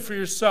living for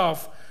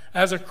yourself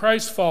as a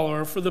Christ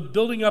follower for the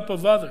building up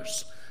of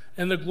others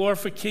and the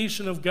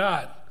glorification of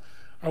God.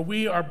 Are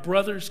we our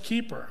brother's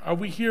keeper? Are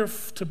we here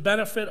to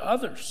benefit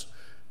others,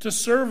 to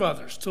serve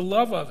others, to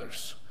love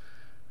others?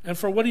 And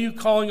for what are you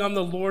calling on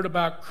the Lord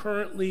about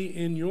currently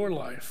in your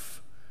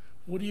life?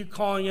 What are you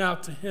calling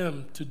out to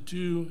him to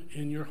do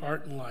in your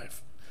heart and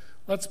life?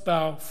 Let's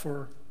bow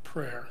for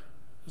prayer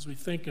as we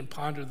think and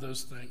ponder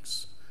those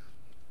things.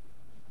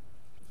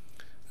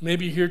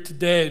 Maybe you're here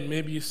today and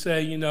maybe you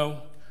say,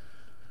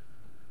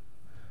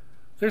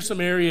 there's some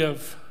area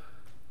of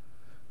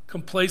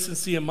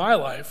complacency in my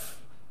life.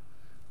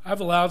 I've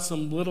allowed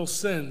some little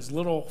sins,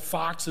 little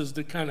foxes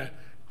to kind of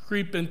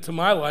creep into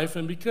my life,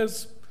 and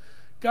because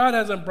God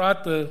hasn't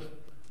brought the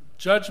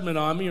judgment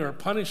on me or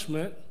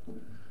punishment,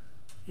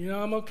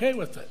 I'm okay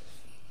with it.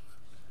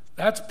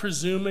 That's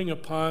presuming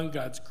upon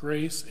God's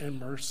grace and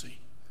mercy.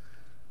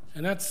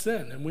 And that's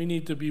sin, and we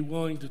need to be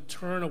willing to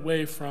turn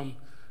away from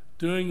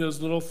doing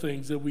those little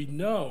things that we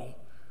know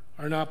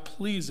are not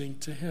pleasing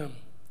to him.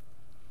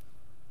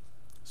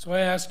 So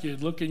I ask you,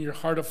 look in your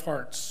heart of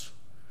hearts.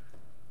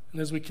 And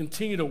as we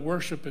continue to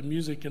worship in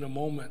music in a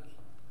moment,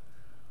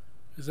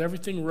 is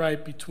everything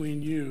right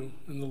between you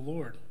and the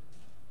Lord?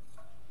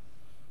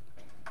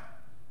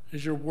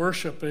 Is your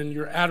worship and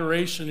your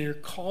adoration and your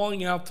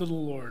calling out to the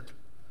Lord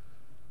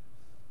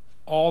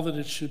all that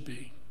it should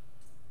be?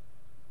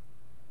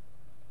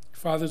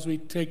 Father, as we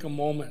take a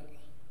moment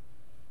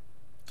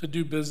to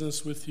do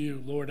business with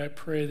you, Lord, I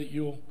pray that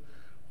you'll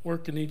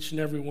work in each and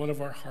every one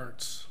of our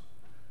hearts.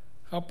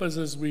 Help us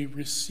as we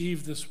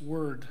receive this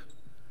word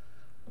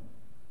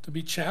to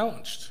be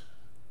challenged,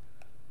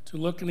 to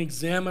look and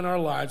examine our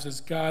lives as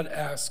God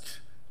asked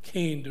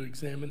Cain to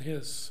examine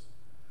his.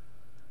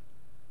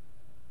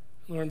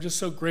 Lord, I'm just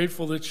so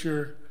grateful that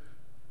you're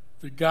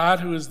the God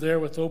who is there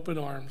with open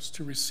arms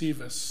to receive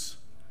us,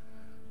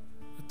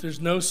 that there's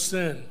no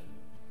sin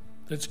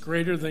that's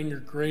greater than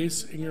your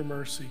grace and your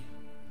mercy.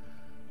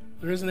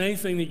 There isn't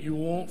anything that you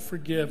won't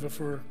forgive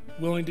if we're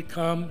willing to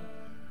come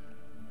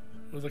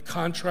with a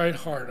contrite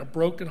heart, a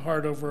broken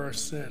heart over our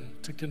sin,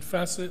 to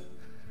confess it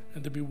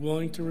and to be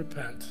willing to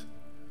repent.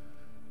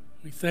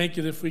 We thank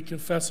you that if we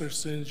confess our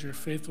sins, you're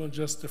faithful and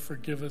just to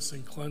forgive us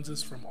and cleanse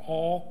us from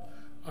all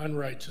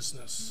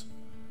unrighteousness.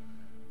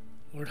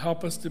 Lord,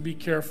 help us to be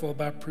careful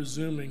about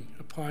presuming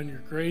upon your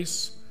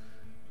grace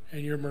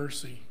and your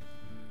mercy.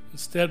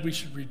 Instead, we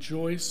should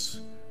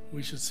rejoice.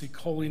 We should seek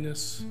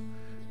holiness.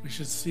 We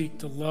should seek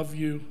to love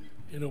you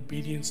in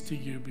obedience to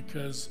you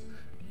because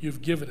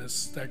you've given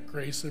us that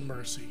grace and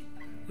mercy.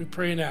 We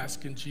pray and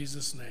ask in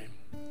Jesus' name.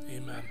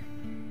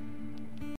 Amen.